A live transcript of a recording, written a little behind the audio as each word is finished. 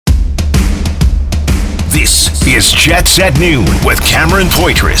This is Jets at Noon with Cameron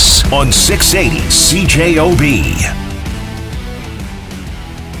Poitras on 680 CJOB.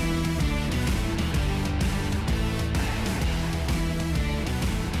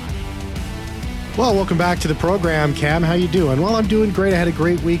 Well, welcome back to the program, Cam. How you doing? Well, I'm doing great. I had a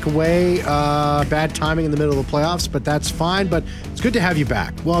great week away. Bad timing in the middle of the playoffs, but that's fine. But it's good to have you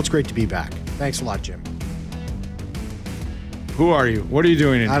back. Well, it's great to be back. Thanks a lot, Jim. Who are you? What are you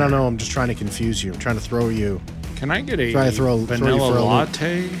doing in here? I don't know. I'm just trying to confuse you. I'm trying to throw you. Can I get a vanilla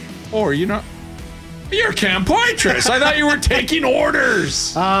latte? Or you're You're Cam Poitras. I thought you were taking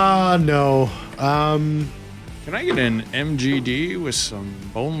orders. No. Can I get an MGD with some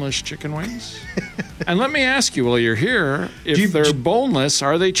boneless chicken wings? And let me ask you while you're here, if they're boneless,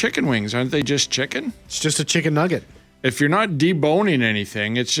 are they chicken wings? Aren't they just chicken? It's just a chicken nugget. If you're not deboning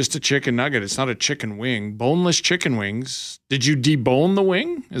anything, it's just a chicken nugget. It's not a chicken wing. Boneless chicken wings. Did you debone the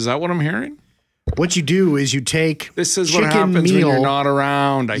wing? Is that what I'm hearing? What you do is you take This is what happens when you're not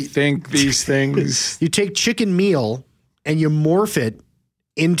around. I think these things. You take chicken meal and you morph it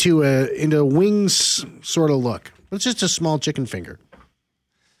into a wings sort of look. It's just a small chicken finger.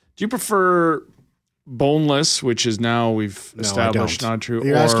 Do you prefer boneless, which is now we've established not true,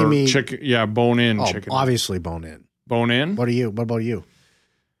 You're or asking me, chicken? Yeah, bone-in chicken. Obviously bone-in. Bone-in? What about you?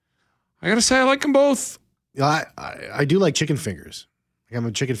 I got to say, I like them both. I do like chicken fingers. I'm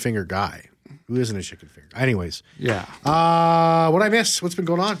a chicken finger guy. Who isn't a chicken finger? Anyways. Yeah. What I missed? What's been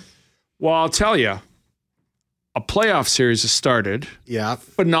going on? Well, I'll tell you. A playoff series has started. Yeah.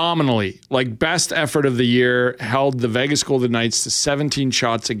 Phenomenally. Like, best effort of the year, held the Vegas Golden Knights to 17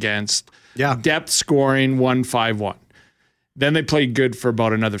 shots against. Yeah. Depth scoring, 1-5-1. Then they played good for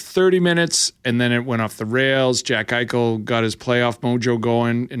about another 30 minutes, and then it went off the rails. Jack Eichel got his playoff mojo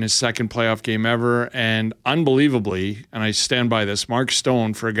going in his second playoff game ever, and unbelievably, and I stand by this, Mark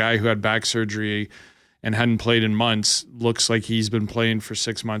Stone, for a guy who had back surgery and hadn't played in months, looks like he's been playing for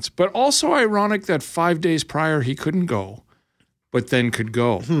 6 months. But also ironic that 5 days prior he couldn't go, but then could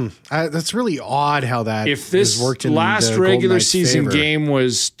go. That's really odd how that if this worked in last the regular Golden season Knights' favor. game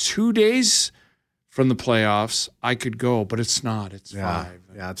was 2 days from the playoffs, I could go, but it's not. It's 5.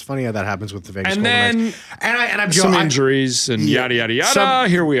 Yeah, it's funny how that happens with the Vegas And Golden then Knights. And I'm some injuries and yada, yada, yada. some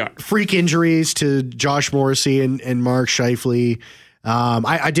Here we are. freak injuries to Josh Morrissey and Mark Scheifele.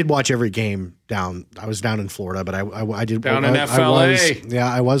 I did watch every game down. I was down in Florida, but I did Down in FLA.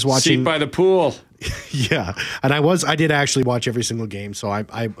 I was watching. Seat by the pool. Yeah, and I did actually watch every single game, so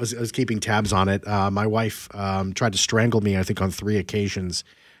I was keeping tabs on it. My wife tried to strangle me, I think, on 3 occasions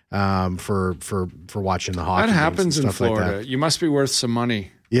for watching the hockey. That happens in games and stuff Florida. like that. You must be worth some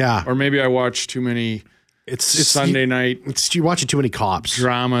money. Yeah, Or maybe I watch too many it's Sunday night you're watching too many cops.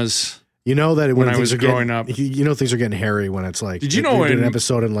 dramas. You know that When I things was are getting- growing up. you know things are getting hairy when it's like. Did you they know did an in-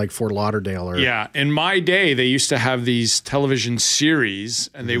 episode in like Fort Lauderdale or Yeah. In my day, they used to have these television series,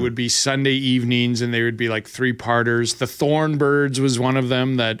 and they would be Sunday evenings, and they would be like 3-parters. The Thornbirds was one of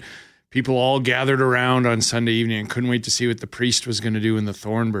them that people all gathered around on Sunday evening and couldn't wait to see what the priest was going to do in the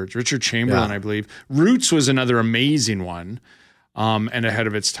Thornbirds. Richard Chamberlain, Yeah. I believe. Roots was another amazing one, and ahead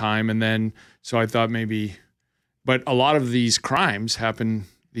of its time. And then, so I thought maybe, but a lot of these crimes happen,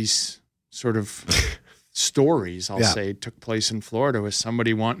 these sort of stories, I'll say, took place in Florida with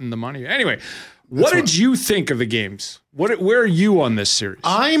somebody wanting the money. Anyway, what did you think of the games? Where are you on this series?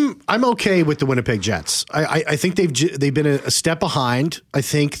 I'm okay with the Winnipeg Jets. I think they've been a step behind. I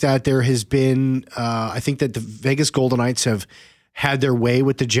think that there has been. I think that the Vegas Golden Knights have had their way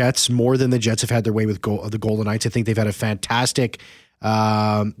with the Jets more than the Jets have had their way with the Golden Knights. I think they've had a fantastic.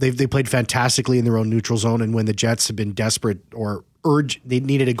 They played fantastically in their own neutral zone, and when the Jets have been desperate or they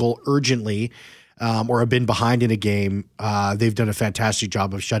needed a goal urgently. Or have been behind in a game, they've done a fantastic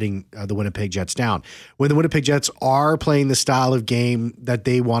job of shutting the Winnipeg Jets down. When the Winnipeg Jets are playing the style of game that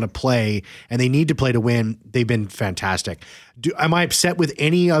they want to play and they need to play to win, they've been fantastic. Am I upset with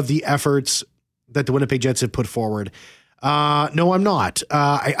any of the efforts that the Winnipeg Jets have put forward? No, I'm not.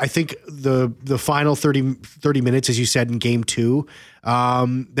 I think the final 30 minutes, as you said, in game 2,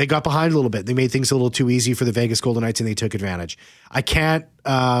 they got behind a little bit. They made things a little too easy for the Vegas Golden Knights and they took advantage. I can't...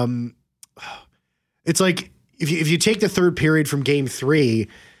 It's like if you take the third period from game 3,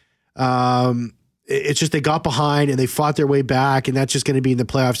 it's just they got behind and they fought their way back, and that's just going to be in the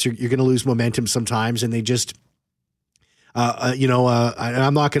playoffs. You're going to lose momentum sometimes, and they just, and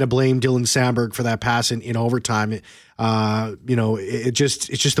I'm not going to blame Dylan Sandberg for that pass in overtime. It's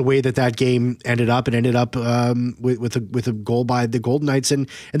just the way that game ended up. It ended up with a goal by the Golden Knights, and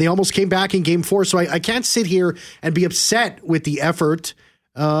they almost came back in game 4. So I can't sit here and be upset with the effort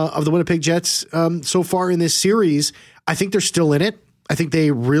of the Winnipeg Jets so far in this series. I think they're still in it. I think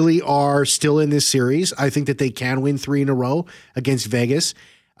they really are still in this series. I think that they can win 3 in a row against Vegas.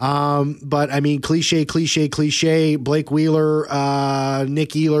 But I mean, cliche. Blake Wheeler, Nick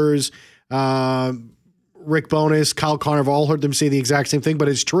Ehlers, Rick Bowness, Kyle Connor have all heard them say the exact same thing, but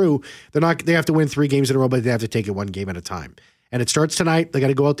it's true. They have to win 3 games in a row, but they have to take it 1 game at a time. And it starts tonight. They got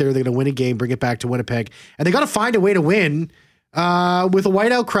to go out there. They're going to win a game, bring it back to Winnipeg, and they got to find a way to win with a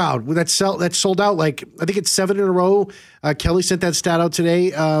whiteout crowd that's sold out. Like I think it's 7 in a row. Kelly sent that stat out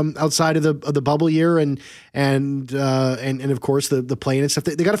today. Outside of the bubble year and of course the play-in and stuff.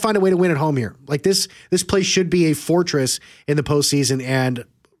 They got to find a way to win at home here. Like this place should be a fortress in the postseason, and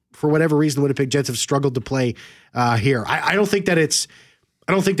for whatever reason, the Winnipeg Jets have struggled to play here. I don't think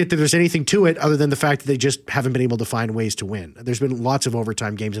that there's anything to it other than the fact that they just haven't been able to find ways to win. There's been lots of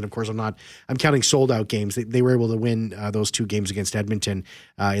overtime games, and of course, I'm counting sold out games. They were able to win those 2 games against Edmonton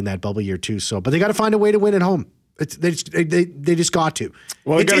in that bubble year too. So, but they got to find a way to win at home. They just got to.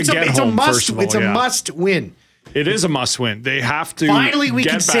 Well, they got to get home first of all. It's a must win. It is a must win. They have to. Finally, we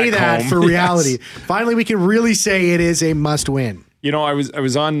can say that for reality. Yes. Finally, we can really say it is a must win. You know, I was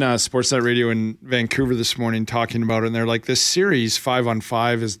on Sportsnet Radio in Vancouver this morning talking about it, and they're like, this series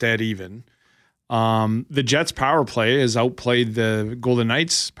 5-on-5 is dead even. The Jets' power play has outplayed the Golden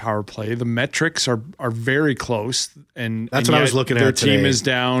Knights' power play. The metrics are very close, and that's what I was looking at. Their today. team is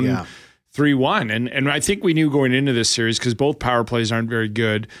down 3-1, and I think we knew going into this series because both power plays aren't very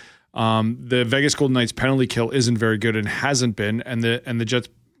good. The Vegas Golden Knights penalty kill isn't very good and hasn't been, and the Jets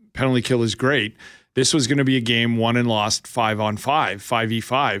penalty kill is great. This was going to be a game won and lost 5-on-5,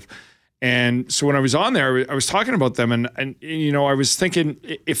 5v5. And so when I was on there, I was talking about them and you know, I was thinking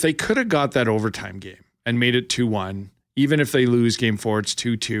if they could have got that overtime game and made it 2-1, even if they lose game 4, it's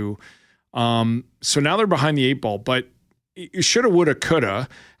 2-2. So now they're behind the 8 ball, but you shoulda, woulda, coulda.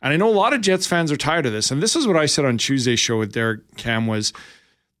 And I know a lot of Jets fans are tired of this. And this is what I said on Tuesday's show with Derek Cam was,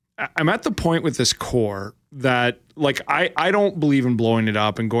 I'm at the point with this core that like I don't believe in blowing it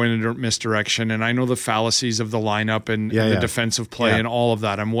up and going in a misdirection. And I know the fallacies of the lineup and the defensive play and all of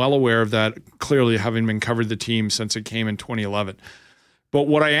that. I'm well aware of that, clearly having been covered the team since it came in 2011. But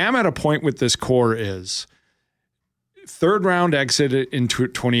what I am at a point with this core is 3rd round exit in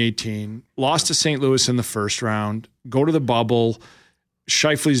 2018, lost to St. Louis in the 1st round, go to the bubble,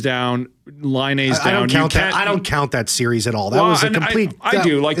 Scheifele's down, Line A's down. I don't count that series at all. That was a complete. I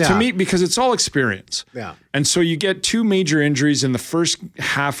do to me because it's all experience. Yeah, and so you get 2 major injuries in the first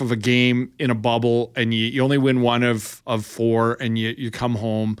half of a game in a bubble, and you only win 1 of 4, and you come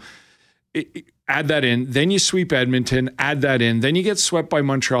home. Add that in, then you sweep Edmonton. Add that in, then you get swept by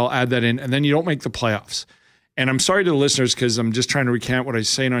Montreal. Add that in, and then you don't make the playoffs. And I'm sorry to the listeners because I'm just trying to recant what I was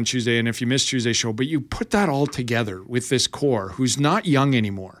saying on Tuesday. And if you missed Tuesday's show, but you put that all together with this core who's not young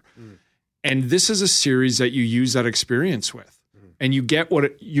anymore. And this is a series that you use that experience with. And you get what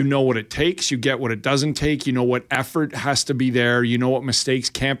it takes. You get what it doesn't take. You know what effort has to be there. You know what mistakes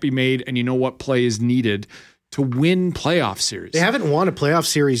can't be made. And you know what play is needed to win playoff series. They haven't won a playoff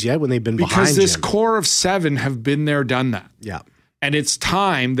series yet when they've been behind. Because this core of 7 have been there, done that. Yeah. And it's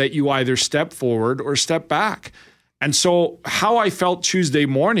time that you either step forward or step back. And so how I felt Tuesday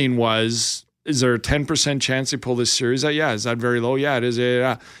morning was, is there a 10% chance they pull this series out? Yeah. Is that very low? Yeah, it is.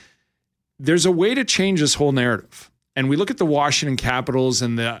 Yeah. There's a way to change this whole narrative. And we look at the Washington Capitals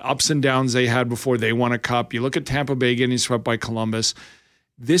and the ups and downs they had before they won a cup. You look at Tampa Bay getting swept by Columbus.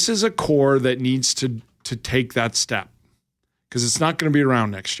 This is a core that needs to take that step because it's not going to be around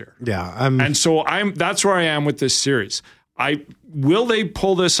next year. Yeah. And so that's where I am with this series. Will they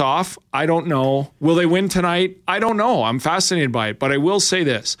pull this off? I don't know. Will they win tonight? I don't know. I'm fascinated by it. But I will say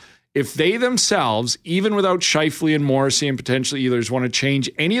this. If they themselves, even without Scheifele and Morrissey and potentially Ehlers, want to change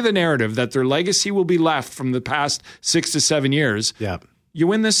any of the narrative that their legacy will be left from the past 6 to 7 years, you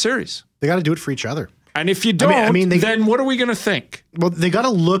win this series. They got to do it for each other. And if you don't, then what are we going to think? Well, they got to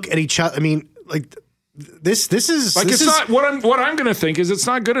look at each other. I mean, like this is like this it's is, not what I'm going to think is it's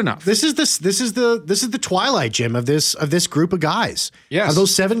not good enough. This is the twilight, Jim, of this group of guys. Yes, of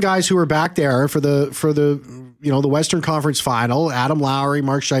those 7 guys who are back there for the the Western Conference Final. Adam Lowry,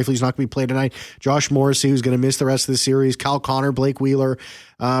 Mark Scheifele's not going to be played tonight. Josh Morrissey, who's going to miss the rest of the series. Kyle Connor, Blake Wheeler,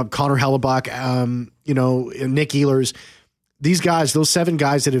 Connor Hellebuck, Nick Ehlers. These guys, those 7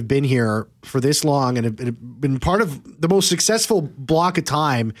 guys that have been here for this long and have been part of the most successful block of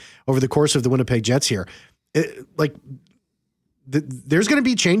time over the course of the Winnipeg Jets here, there's going to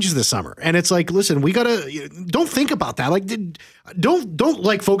be changes this summer. And it's like, listen, we got to, don't think about that. Like, don't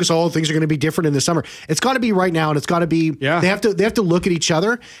like focus all things are going to be different in the summer. It's got to be right now. And it's got to be, they have to look at each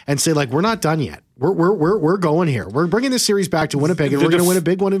other and say, like, we're not done yet. We're going here. We're bringing this series back to Winnipeg, and we're going to win a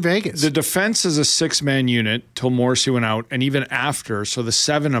big one in Vegas. The defense is a 6-man unit till Morrissey went out, and even after, so the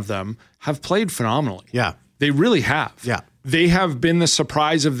 7 of them have played phenomenally. Yeah. They really have. Yeah. They have been the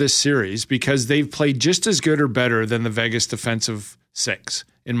surprise of this series because they've played just as good or better than the Vegas defensive 6,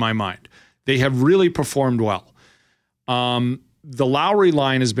 in my mind. They have really performed well. The Lowry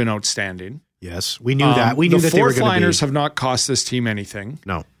line has been outstanding. Yes, we knew that. We knew that they were going to be. The fourth liners have not cost this team anything.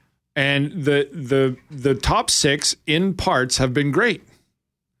 No. And the top 6 in parts have been great.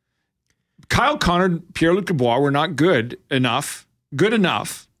 Kyle Connor, Pierre-Luc Dubois were not good enough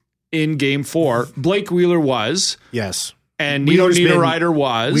in Game 4. Blake Wheeler was. Yes. And Nino Niederreiter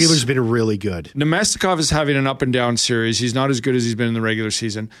was. Wheeler's been really good. Nemestikov is having an up and down series. He's not as good as he's been in the regular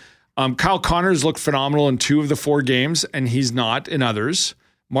season. Kyle Connor's looked phenomenal in 2 of the 4 games, and he's not in others.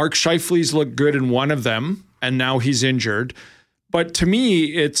 Mark Scheifele's looked good in 1 of them, and now he's injured. But to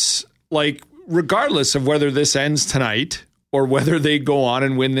me, it's like, regardless of whether this ends tonight or whether they go on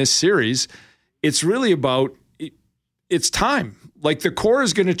and win this series, it's really about, it's time. Like, the core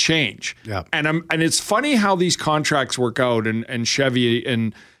is going to change. Yeah. And it's funny how these contracts work out and Chevy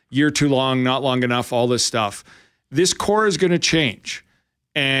and year too long, not long enough, all this stuff. This core is going to change.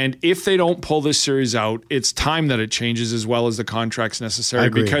 And if they don't pull this series out, it's time that it changes as well as the contracts necessary,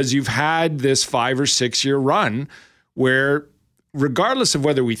 because you've had this 5 or 6 year run where, regardless of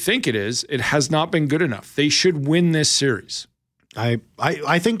whether we think it is, it has not been good enough. They should win this series. I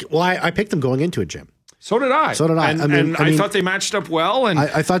think, well, I picked them going into it, Jim. So did I. And I thought they matched up well. And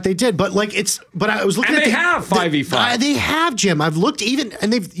I thought they did. But like but I was looking at they have 5v5. They have, Jim. I've looked even,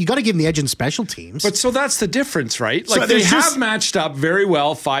 and you got to give them the edge in special teams. But so that's the difference, right? Like, so they have matched up very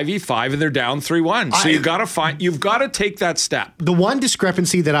well 5v5, and they're down 3-1. So you've got to take that step. The one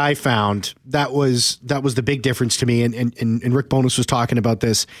discrepancy that I found that was the big difference to me, and Rick Bowness was talking about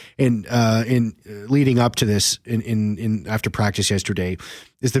this in leading up to this in after practice yesterday,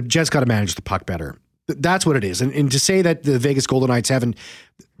 is the Jets got to manage the puck better. That's what it is. And to say that the Vegas Golden Knights haven't,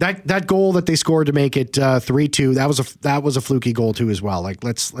 that goal that they scored to make it 3-2, that was a fluky goal too as well. Like,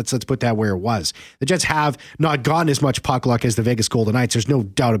 let's put that where it was. The Jets have not gotten as much puck luck as the Vegas Golden Knights. There's no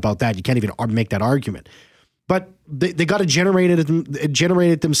doubt about that. You can't even make that argument. But they got to generate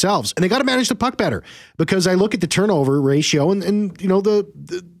it themselves, and they got to manage the puck better, because I look at the turnover ratio and you know,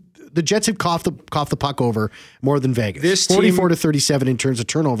 the Jets have coughed the puck over more than Vegas. This 44-37 in terms of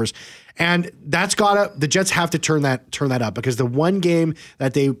turnovers, and the Jets have to turn that up, because the one game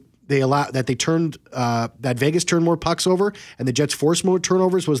that that Vegas turned more pucks over and the Jets forced more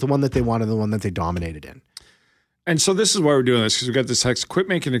turnovers was the one that they wanted, the one that they dominated in. And so this is why we're doing this, because we've got this text. Quit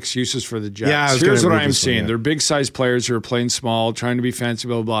making excuses for the Jets. Yeah, here's what I'm seeing. They're big size players who are playing small, trying to be fancy,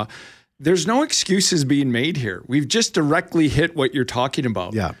 blah, blah, blah. There's no excuses being made here. We've just directly hit what you're talking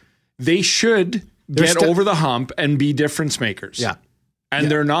about. Yeah. They should get over the hump and be difference makers. Yeah.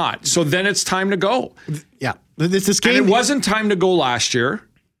 And they're not. So then it's time to go. Yeah. This game. And it wasn't time to go last year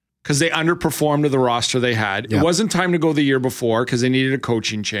because they underperformed to the roster they had. Yeah. It wasn't time to go the year before because they needed a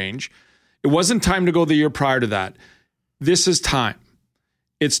coaching change. It wasn't time to go the year prior to that. This is time.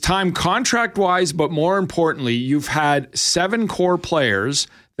 It's time contract-wise, but more importantly, you've had 7 core players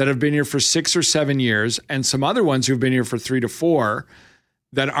that have been here for 6 or 7 years and some other ones who've been here for 3 to 4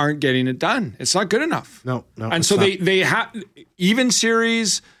 that aren't getting it done. It's not good enough. No. And so they have even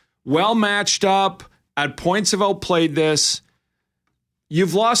series, well matched up, at points have outplayed this.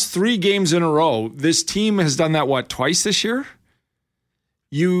 You've lost 3 games in a row. This team has done that, twice this year?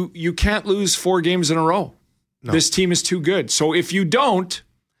 You can't lose 4 games in a row. No. This team is too good. So if you don't,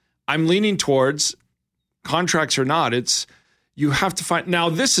 I'm leaning towards, contracts or not, you have to find. Now,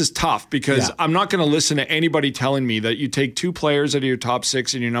 this is tough because I'm not going to listen to anybody telling me that you take 2 players out of your top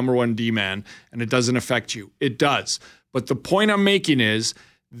 6 and your number 1 D-man and it doesn't affect you. It does. But the point I'm making is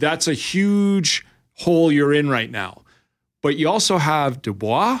that's a huge hole you're in right now. But you also have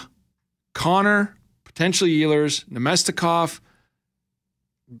Dubois, Connor, potentially Ehlers, Nemestikov.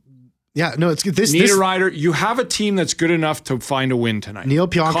 Yeah, no, it's good. Niederreiter, you have a team that's good enough to find a win tonight. Neil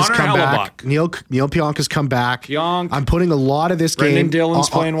Pionka's come back. Neil Pionka's come back. I'm putting a lot of this Brendan game Dillon's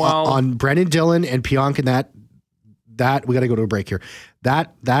playing well on Brendan Dillon and Pionka. That we got to go to a break here.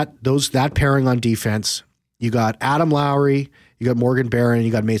 That pairing on defense. You got Adam Lowry. You got Morgan Barron, you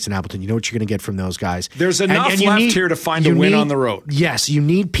got Mason Appleton. You know what you're going to get from those guys. There's enough left here to find a win on the road. Yes, you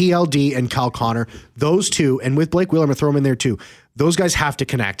need PLD and Kyle Connor. Those two, and with Blake Wheeler, I'm going to throw him in there too. Those guys have to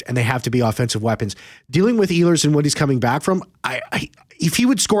connect, and they have to be offensive weapons. Dealing with Ehlers and what he's coming back from, if he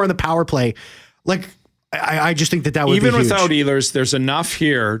would score on the power play, I just think that would even be huge. Without Ehlers, there's enough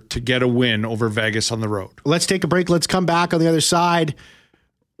here to get a win over Vegas on the road. Let's take a break. Let's come back on the other side.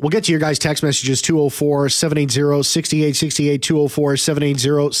 We'll get to your guys' text messages, 204-780-6868,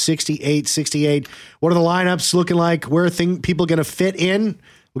 204-780-6868. What are the lineups looking like? Where are people going to fit in?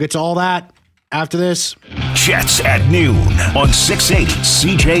 We'll get to all that after this. Jets at noon on 680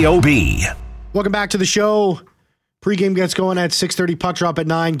 CJOB. Welcome back to the show. Pre-game gets going at 6:30, puck drop at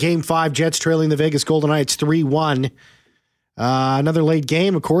 9. Game 5, Jets trailing the Vegas Golden Knights 3-1. Another late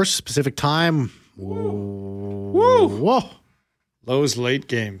game, of course, Pacific time. Whoa. Those late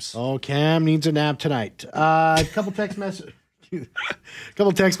games. Oh, Cam needs a nap tonight. A couple text messages.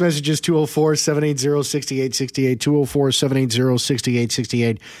 204-780-6868,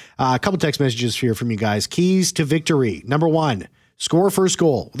 204-780-6868. A couple text messages here from you guys. Keys to victory. Number 1, score first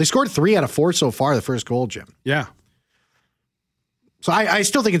goal. They scored 3 out of 4 so far, the first goal, Jim. Yeah. So I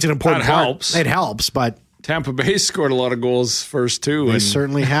still think it's an important part. Helps. It helps, but Tampa Bay scored a lot of goals first too. They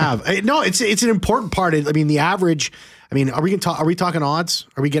certainly have. No, it's an important part. I mean, the average. I mean, are we talking odds?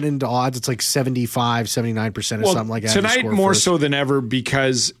 Are we getting into odds? It's like 75, 79% or something like that. Tonight more so than ever,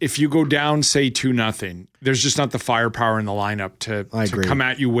 because if you go down, say 2-0, there's just not the firepower in the lineup to come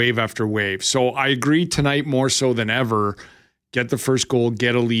at you wave after wave. So I agree tonight more so than ever. Get the first goal,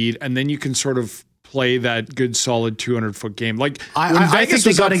 get a lead, and then you can sort of play that good, solid 200-foot game. Like I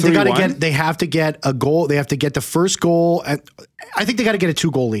think they have to get a goal. They have to get the first goal. And I think they got to get a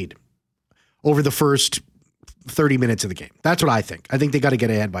 2-goal lead over the first 30 minutes of the game. That's what I think. I think they got to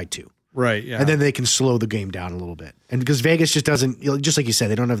get ahead by 2. Right, yeah. And then they can slow the game down a little bit. And because Vegas just doesn't, just like you said,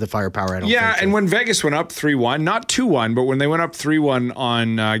 they don't have the firepower. I don't think. And when Vegas went up 3-1, not 2-1, but when they went up 3-1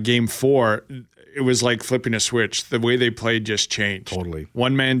 on game 4, it was like flipping a switch. The way they played just changed. Totally.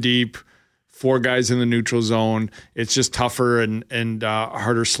 1 man deep, 4 guys in the neutral zone. It's just tougher and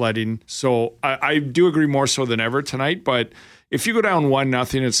harder sledding. So I do agree more so than ever tonight. But if you go down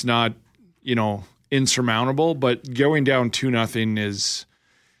 1-0, it's not, insurmountable. But going down 2-0 is,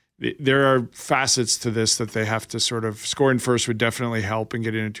 there are facets to this that they have to sort of, scoring first would definitely help and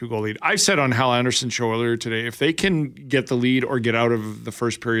getting a 2-goal lead. I said on Hal Anderson's show earlier today, if they can get the lead or get out of the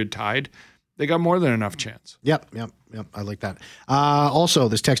first period tied, they got more than enough chance. Yep. I like that. Also,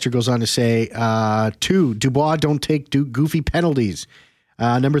 this texter goes on to say, 2, Dubois don't take goofy penalties.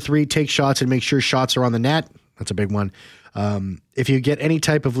 Number 3, take shots and make sure shots are on the net. That's a big one. If you get any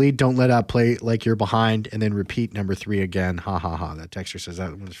type of lead, don't let up, play like you're behind, and then repeat number 3 again. Ha, ha, ha. That texter says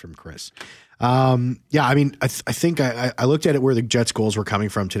that one's from Chris. I mean, I think I looked at it where the Jets goals were coming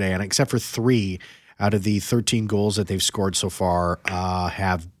from today, and except for 3 out of the 13 goals that they've scored so far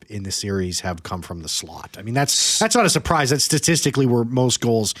have in the series have come from the slot. I mean, that's not a surprise. That's statistically where most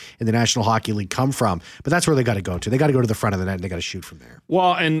goals in the National Hockey League come from. But that's where they got to go to. They got to go to the front of the net and they got to shoot from there.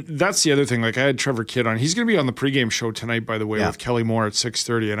 Well, and that's the other thing. Like I had Trevor Kidd on. He's going to be on the pregame show tonight, by the way, with Kelly Moore at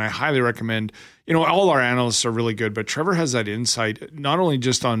 6:30. And I highly recommend. All our analysts are really good, but Trevor has that insight, not only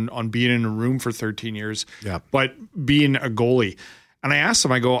just on being in a room for 13 years, but being a goalie. And I asked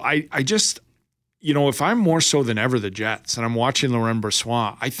him, I go, I just. If I'm more so than ever the Jets and I'm watching Laurent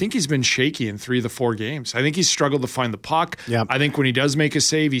Brossoit, I think he's been shaky in 3 of the 4 games. I think he's struggled to find the puck. Yep. I think when he does make a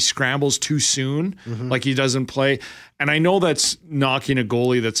save, he scrambles too soon, like he doesn't play. And I know that's knocking a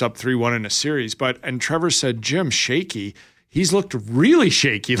goalie that's up 3-1 in a series, and Trevor said, Jim, shaky. He's looked really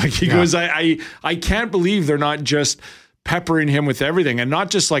shaky. Like he goes, I can't believe they're not just peppering him with everything and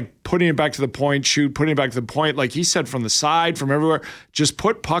not just like putting it back to the point, putting it back to the point. Like he said, from the side, from everywhere, just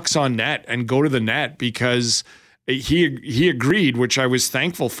put pucks on net and go to the net, because he agreed, which I was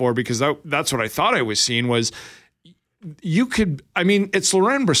thankful for, because that's what I thought I was seeing was it's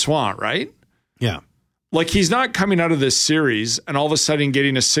Laurent Brossoit, right? Yeah. Like he's not coming out of this series and all of a sudden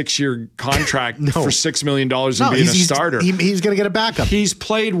getting a 6-year contract for $6 million and being a starter. He's going to get a backup. He's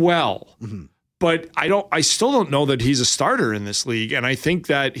played well. Mm-hmm. But I still don't know that he's a starter in this league. And I think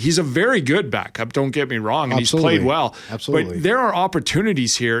that he's a very good backup. Don't get me wrong. And he's played well. Absolutely. But there are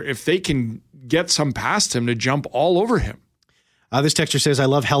opportunities here if they can get some past him to jump all over him. This texter says, I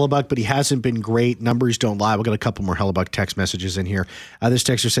love Hellebuck, but he hasn't been great. Numbers don't lie. We've got a couple more Hellebuck text messages in here. This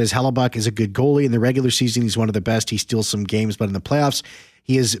texter says, Hellebuck is a good goalie. In the regular season, he's one of the best. He steals some games, but in the playoffs,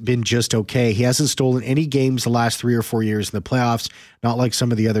 he has been just okay. He hasn't stolen any games the last 3 or 4 years in the playoffs, not like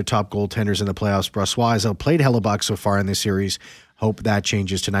some of the other top goaltenders in the playoffs. Brossoit has outplayed Hellebuck so far in this series. hope that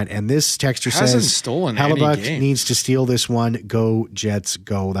changes tonight. And this texter Hasn't says, stolen Hellebuck any game. needs to steal this one. Go Jets,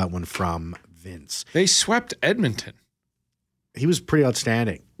 go. That one from Vince. They swept Edmonton. He was pretty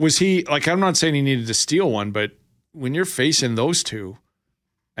outstanding. Was he, like, I'm not saying he needed to steal one, but when you're facing those two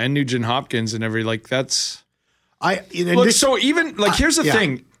and Nugent Hopkins and that's. So even, like, here's the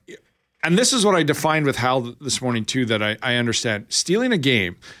thing, and this is what I defined with Hal this morning too, that I understand. Stealing a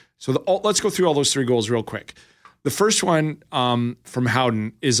game. So let's go through all those 3 goals real quick. The first one from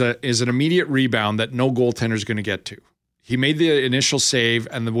Howden is an immediate rebound that no goaltender is going to get to. He made the initial save,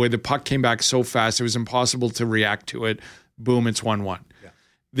 and the way the puck came back so fast, it was impossible to react to it. Boom, it's 1-1. Yeah.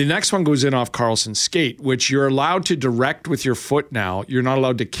 The next one goes in off Carlson's skate, which you're allowed to direct with your foot now. You're not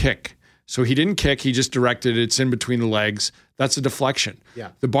allowed to kick. So he didn't kick, he just directed it. It's in between the legs. That's a deflection. Yeah.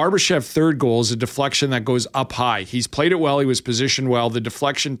 The Barbashev third goal is a deflection that goes up high. He's played it well. He was positioned well. The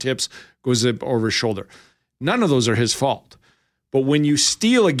deflection tips, goes up over his shoulder. None of those are his fault. But when you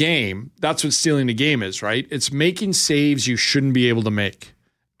steal a game, that's what stealing a game is, right? It's making saves you shouldn't be able to make.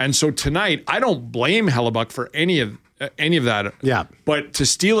 And so tonight, I don't blame Hellebuck for any of that. Yeah. But to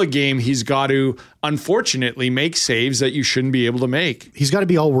steal a game, he's got to, unfortunately, make saves that you shouldn't be able to make. He's got to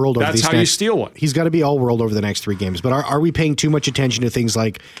be all world over That's how you steal one. He's got to be all world over the next 3 games. But are we paying too much attention to things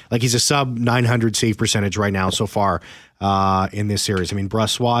like he's a sub 900 save percentage right now so far in this series? I mean,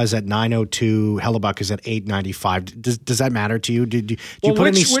 Brossoit is at 902, Hellebuck is at 895. Does that matter to you? Do you put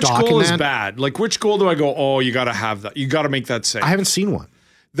any stock in that? Which goal is bad? Like, which goal do I go, oh, you got to have that. You got to make that save. I haven't seen one.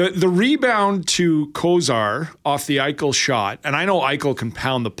 The rebound to Kozar off the Eichel shot, and I know Eichel can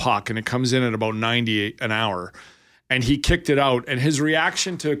pound the puck, and it comes in at about 90 an hour, and he kicked it out, and his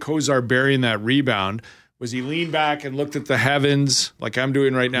reaction to Kozar burying that rebound was he leaned back and looked at the heavens, like I'm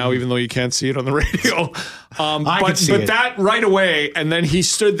doing right now, even though you can't see it on the radio. But that right away, and then he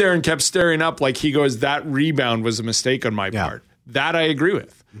stood there and kept staring up like he goes, that rebound was a mistake on my part. That I agree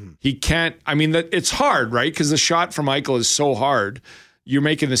with. He can't, I mean, it's hard, right? Because the shot from Eichel is so hard. You're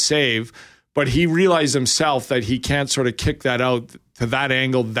making the save, but he realized himself that he can't sort of kick that out to that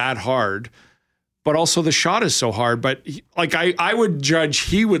angle that hard. But also the shot is so hard. But I would judge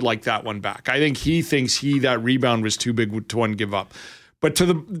he would like that one back. I think he thinks that rebound was too big to one give up. But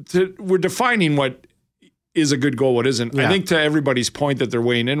we're defining what is a good goal, what isn't. Yeah. I think to everybody's point that they're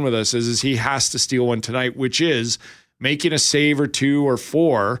weighing in with us is he has to steal one tonight, which is making a save or 2 or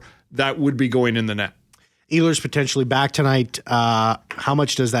 4 that would be going in the net. Ehlers potentially back tonight. How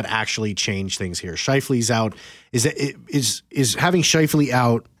much does that actually change things here? Scheifele's out. Is having Scheifele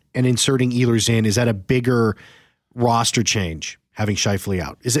out and inserting Ehlers in, is that a bigger roster change, having Scheifele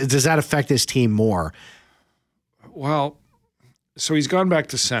out? Does that affect this team more? Well, so he's gone back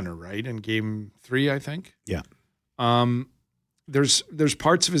to center, right? In game 3, I think. Yeah. There's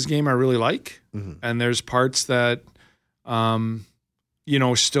parts of his game I really like, and there's parts that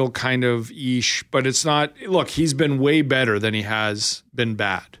still kind of eesh, but it's not. Look, he's been way better than he has been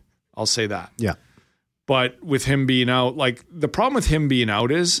bad. I'll say that. Yeah. But with him being out, like the problem with him being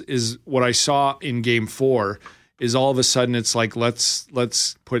out is what I saw in game 4 is all of a sudden it's like, let's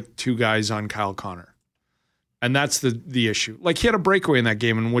put 2 guys on Kyle Connor. And that's the issue. Like he had a breakaway in that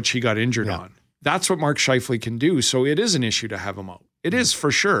game in which he got injured on. That's what Mark Scheifele can do. So it is an issue to have him out. It is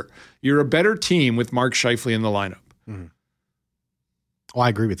for sure. You're a better team with Mark Scheifele in the lineup. Mm-hmm. Oh, I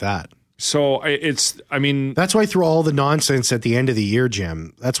agree with that. So that's why through all the nonsense at the end of the year,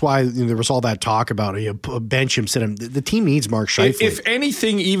 Jim, that's why there was all that talk about bench him, sit him. The team needs Mark Scheifele. If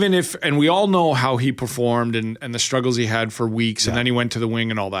anything, and we all know how he performed and the struggles he had for weeks, and then he went to the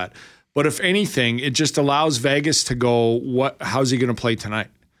wing and all that. But if anything, it just allows Vegas to go, how's he going to play tonight?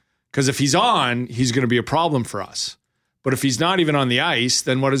 Because if he's on, he's going to be a problem for us. But if he's not even on the ice,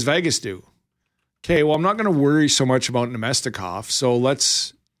 then what does Vegas do? Okay, well, I'm not going to worry so much about Nemestikov, so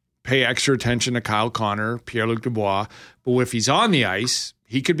let's pay extra attention to Kyle Connor, Pierre-Luc Dubois. But if he's on the ice,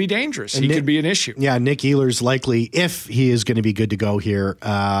 he could be dangerous. He could be an issue. Yeah, Nick Ehlers likely, if he is going to be good to go here,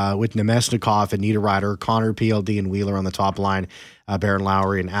 with Nemestikov and Niederreiter, Connor, PLD, and Wheeler on the top line, Baron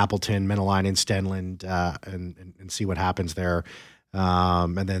Lowry and Appleton, Menelaine and Stenlund, and see what happens there.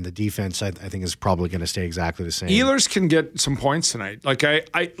 And then the defense, I think, is probably going to stay exactly the same. Ehlers can get some points tonight. Like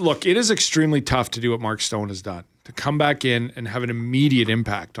look, it is extremely tough to do what Mark Stone has done, to come back in and have an immediate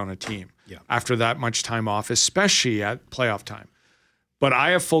impact on a team after that much time off, especially at playoff time. But I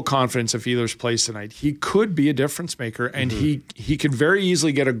have full confidence if Ehlers plays tonight, he could be a difference maker, and he could very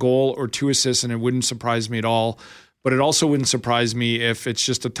easily get a goal or 2 assists, and it wouldn't surprise me at all. But it also wouldn't surprise me if it's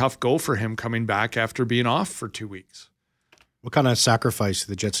just a tough go for him coming back after being off for 2 weeks. What kind of sacrifice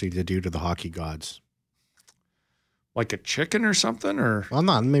do the Jets need to do to the hockey gods? Like a chicken or something? Or well,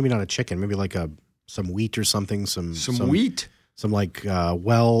 maybe not a chicken. Maybe like some wheat or something. Some wheat. some like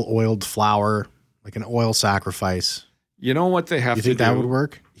well-oiled flour, like an oil sacrifice. You know what they have to do? You think that would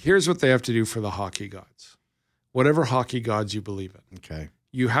work? Here's what they have to do for the hockey gods. Whatever hockey gods you believe in. Okay.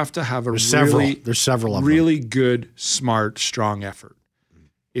 You have to have There's several of really good, smart, strong effort.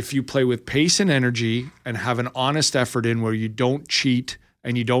 If you play with pace and energy and have an honest effort in where you don't cheat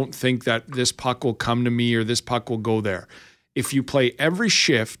and you don't think that this puck will come to me or this puck will go there. If you play every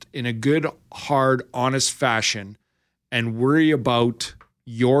shift in a good, hard, honest fashion and worry about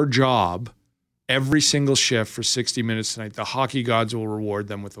your job every single shift for 60 minutes tonight, the hockey gods will reward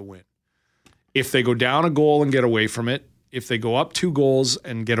them with a win. If they go down a goal and get away from it, if they go up 2 goals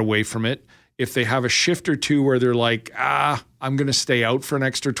and get away from it, if they have a shift or two where they're like, I'm going to stay out for an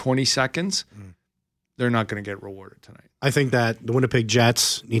extra 20 seconds, they're not going to get rewarded tonight. I think that the Winnipeg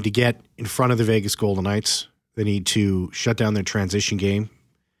Jets need to get in front of the Vegas Golden Knights. They need to shut down their transition game.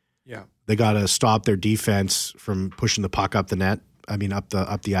 Yeah. They got to stop their defense from pushing the puck up the net. I mean, up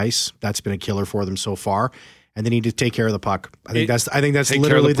the ice. That's been a killer for them so far. And they need to take care of the puck. I think that's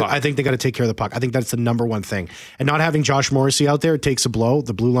literally. I think they got to take care of the puck. I think that's the number one thing. And not having Josh Morrissey out there takes a blow.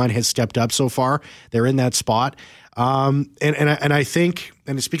 The blue line has stepped up so far. They're in that spot. And I think.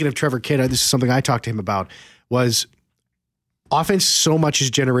 And speaking of Trevor Kidd, this is something I talked to him about. Was offense so much is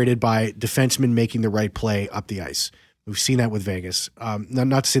generated by defensemen making the right play up the ice. We've seen that with Vegas.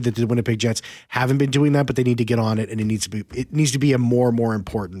 Not to say that the Winnipeg Jets haven't been doing that, but they need to get on it, and it needs to be a more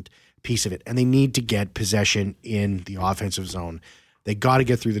important piece of it. And they need to get possession in the offensive zone. They got to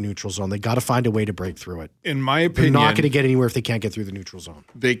get through the neutral zone. They got to find a way to break through it. In my opinion, they're not going to get anywhere if they can't get through the neutral zone.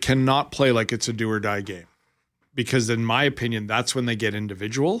 They cannot play like it's a do or die game, because in my opinion, that's when they get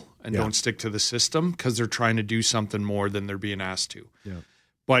individual and don't stick to the system because they're trying to do something more than they're being asked to. Yeah.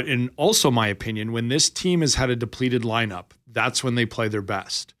 But in also my opinion, when this team has had a depleted lineup, that's when they play their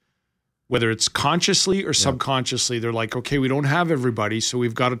best. Whether it's consciously or subconsciously, they're like, okay, we don't have everybody, so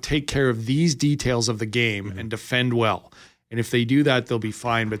we've got to take care of these details of the game and defend well. And if they do that, they'll be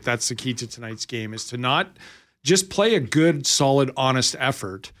fine. But that's the key to tonight's game, is to not just play a good, solid, honest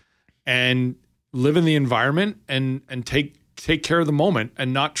effort and live in the environment and take care of the moment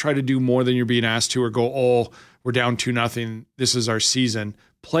and not try to do more than you're being asked to, or go, oh, we're down 2-0. This is our season.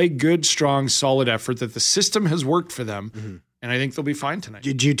 Play good, strong, solid effort that the system has worked for them. And I think they'll be fine tonight.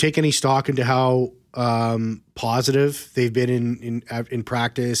 Did you take any stock into how positive they've been in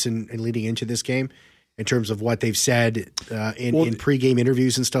practice and leading into this game, in terms of what they've said in pregame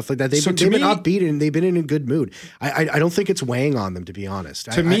interviews and stuff like that? They've been upbeat and they've been in a good mood. I don't think it's weighing on them, to be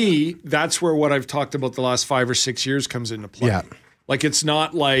honest. To me, that's where what I've talked about the last 5 or 6 years comes into play. Yeah. Like, it's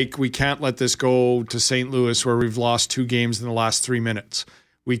not like we can't let this go to St. Louis where we've lost 2 games in the last 3 minutes.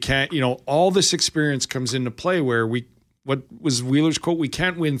 We can't, all this experience comes into play where what was Wheeler's quote? We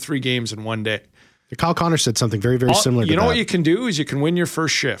can't win 3 games in one day. Kyle Connor said something very, very similar to that. You know what you can do is you can win your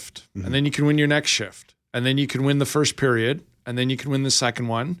first shift, and then you can win your next shift, and then you can win the first period, and then you can win the second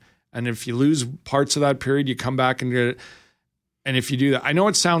one. And if you lose parts of that period, you come back and get it. And if you do that, I know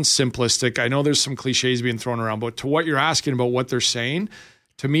it sounds simplistic. I know there's some cliches being thrown around, but to what you're asking about what they're saying,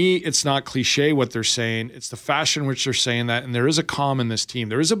 to me, it's not cliche what they're saying. It's the fashion in which they're saying that. And there is a calm in this team.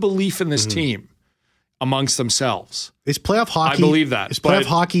 There is a belief in this team amongst themselves. Is playoff hockey? I believe that. Is playoff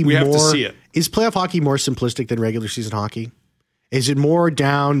hockey we have to see it. Is playoff hockey more simplistic than regular season hockey? Is it more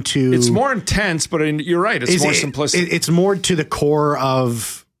down to? It's more intense, but you're right. It's more simplistic. It's more to the core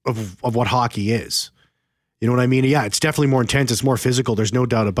of what hockey is. You know what I mean? Yeah, it's definitely more intense. It's more physical. There's no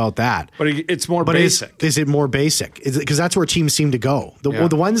doubt about that. But it's more basic. Is it more basic? Because that's where teams seem to go.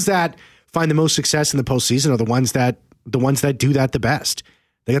 The ones that find the most success in the postseason are the ones that do that the best.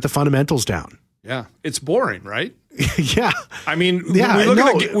 They got the fundamentals down. Yeah, it's boring, right? Yeah, I mean,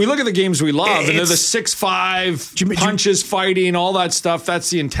 we look at the games we love, and they're the 6-5 punches, fighting, all that stuff. That's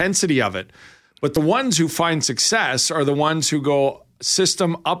the intensity of it. But the ones who find success are the ones who go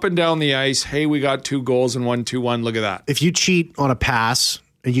system up and down the ice. Hey, we got 2 goals and 1-2-1. Look at that. If you cheat on a pass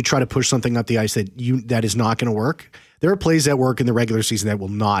and you try to push something up the ice that is not going to work, there are plays that work in the regular season that will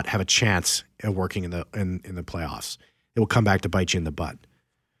not have a chance at working in the playoffs. It will come back to bite you in the butt.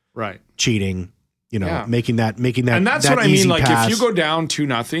 Right. Cheating, making that. And that's that what I mean. Like, pass. if you go down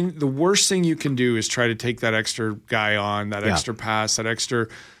 2-0, the worst thing you can do is try to take that extra guy on, that extra pass, that extra.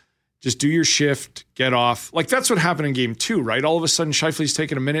 Just do your shift, get off. Like, that's what happened in game 2, right? All of a sudden, Scheifele's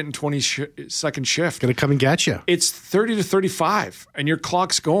taking a 1:20 shift. Going to come and get you. It's 30-35, and your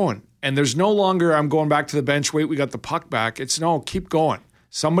clock's going. And there's no longer, I'm going back to the bench. Wait, we got the puck back. It's no, keep going.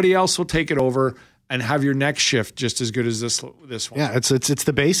 Somebody else will take it over and have your next shift just as good as this one. Yeah, it's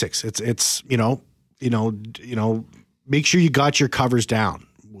the basics. It's make sure you got your covers down.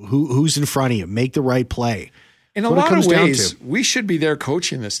 Who's in front of you? Make the right play. In a lot of ways, we should be there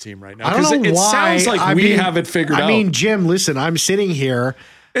coaching this team right now. I don't know it why. sounds like we have it figured out. I mean, Jim, listen, I'm sitting here.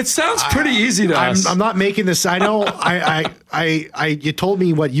 It sounds pretty easy to us. I'm not making this. I know. You told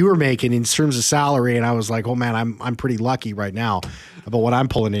me what you were making in terms of salary, and I was like, oh man, I'm pretty lucky right now about what I'm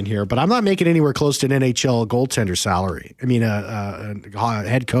pulling in here. But I'm not making anywhere close to an NHL goaltender salary. I mean, a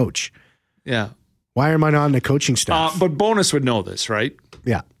head coach. Yeah. Why am I not on the coaching staff? But Bonus would know this, right?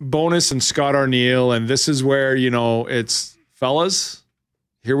 Yeah. Bonus and Scott Arneal, and this is where, it's, fellas,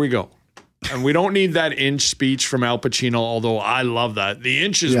 here we go. And we don't need that inch speech from Al Pacino, although I love that. The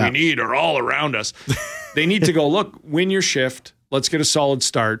inches we need are all around us. They need to go, look, win your shift. Let's get a solid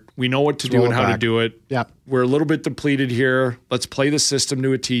start. We know what to do and how to do it. Yeah. We're a little bit depleted here. Let's play the system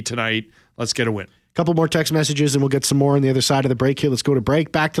to a T tonight. Let's get a win. Couple more text messages, and we'll get some more on the other side of the break here. Let's go to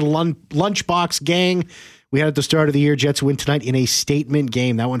break. Back to the Lunchbox gang. We had at the start of the year, Jets win tonight in a statement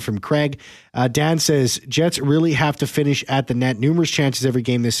game. That one from Craig. Dan says, Jets really have to finish at the net. Numerous chances every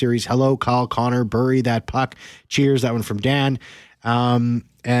game this series. Hello, Kyle Connor. Bury that puck. Cheers. That one from Dan.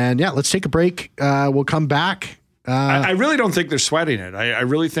 Let's take a break. We'll come back. I really don't think they're sweating it. I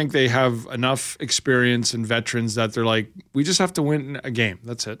really think they have enough experience and veterans that they're like, we just have to win a game.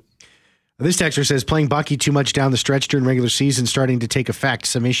 That's it. This texter says, playing Bucky too much down the stretch during regular season starting to take effect.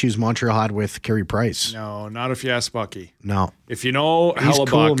 Some issues Montreal had with Carey Price. No, not if you ask Bucky. No. If you know he's Hellebuck,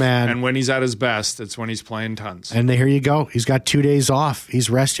 cool, man. And when he's at his best, it's when he's playing tons. And here you go. He's got 2 days off.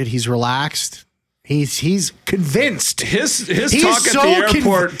 He's rested. He's relaxed. He's convinced. His talk at the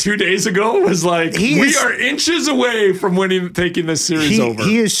airport 2 days ago was like, we are inches away from taking this series over.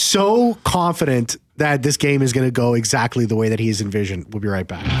 He is so confident that this game is going to go exactly the way that he's envisioned. We'll be right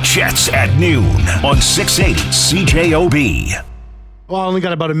back. Jets at noon on 680 CJOB. Well, I only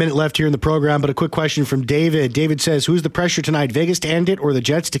got about a minute left here in the program, but a quick question from David. David says, who's the pressure tonight, Vegas to end it or the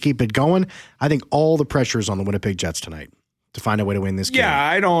Jets to keep it going? I think all the pressure is on the Winnipeg Jets tonight to find a way to win this game.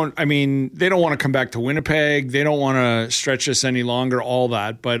 Yeah, they don't want to come back to Winnipeg. They don't want to stretch this any longer, all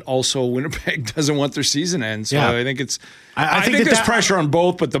that. But also Winnipeg doesn't want their season to end. So yeah. I think it's I think there's pressure on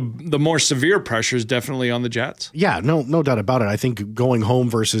both, but the more severe pressure is definitely on the Jets. Yeah, no doubt about it. I think going home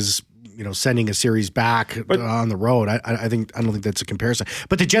versus sending a series back on the road, I don't think that's a comparison.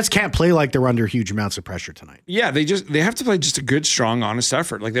 But the Jets can't play like they're under huge amounts of pressure tonight. Yeah, they have to play just a good, strong, honest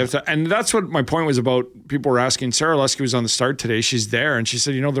effort. Like they have to, and that's what my point was about. People were asking. Sarah Lusky was on the start today. She's there, and she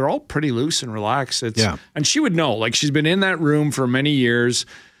said, they're all pretty loose and relaxed. And she would know. Like she's been in that room for many years.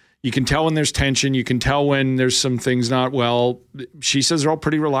 You can tell when there's tension. You can tell when there's some things not well. She says they're all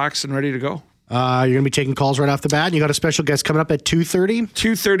pretty relaxed and ready to go. You're going to be taking calls right off the bat. You got a special guest coming up at 2:30.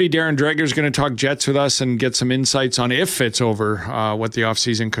 2:30, Darren Dreger is going to talk Jets with us and get some insights on if it's over, what the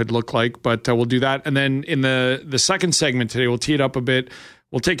offseason could look like. But we'll do that. And then in the second segment today, we'll tee it up a bit.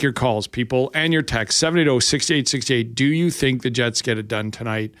 We'll take your calls, people, and your texts. 780-6868. Do you think the Jets get it done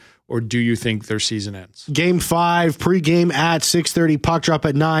tonight? Or do you think their season ends? Game 5, pregame at 6:30, puck drop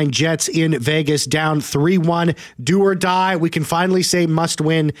at 9. Jets in Vegas down 3-1. Do or die. We can finally say must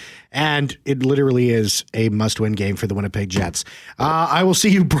win, and it literally is a must-win game for the Winnipeg Jets. I will see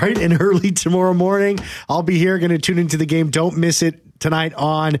you bright and early tomorrow morning. I'll be here, going to tune into the game. Don't miss it tonight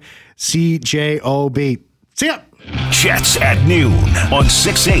on CJOB. See ya. Jets at noon on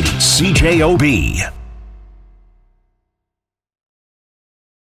 680 CJOB.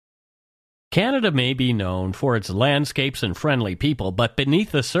 Canada may be known for its landscapes and friendly people, but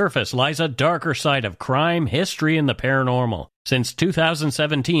beneath the surface lies a darker side of crime, history, and the paranormal. Since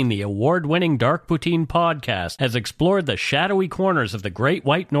 2017, the award-winning Dark Poutine podcast has explored the shadowy corners of the Great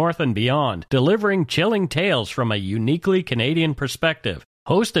White North and beyond, delivering chilling tales from a uniquely Canadian perspective.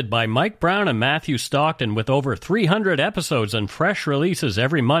 Hosted by Mike Brown and Matthew Stockton with over 300 episodes and fresh releases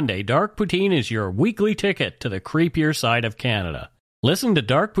every Monday, Dark Poutine is your weekly ticket to the creepier side of Canada. Listen to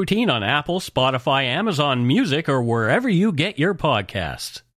Dark Poutine on Apple, Spotify, Amazon Music, or wherever you get your podcasts.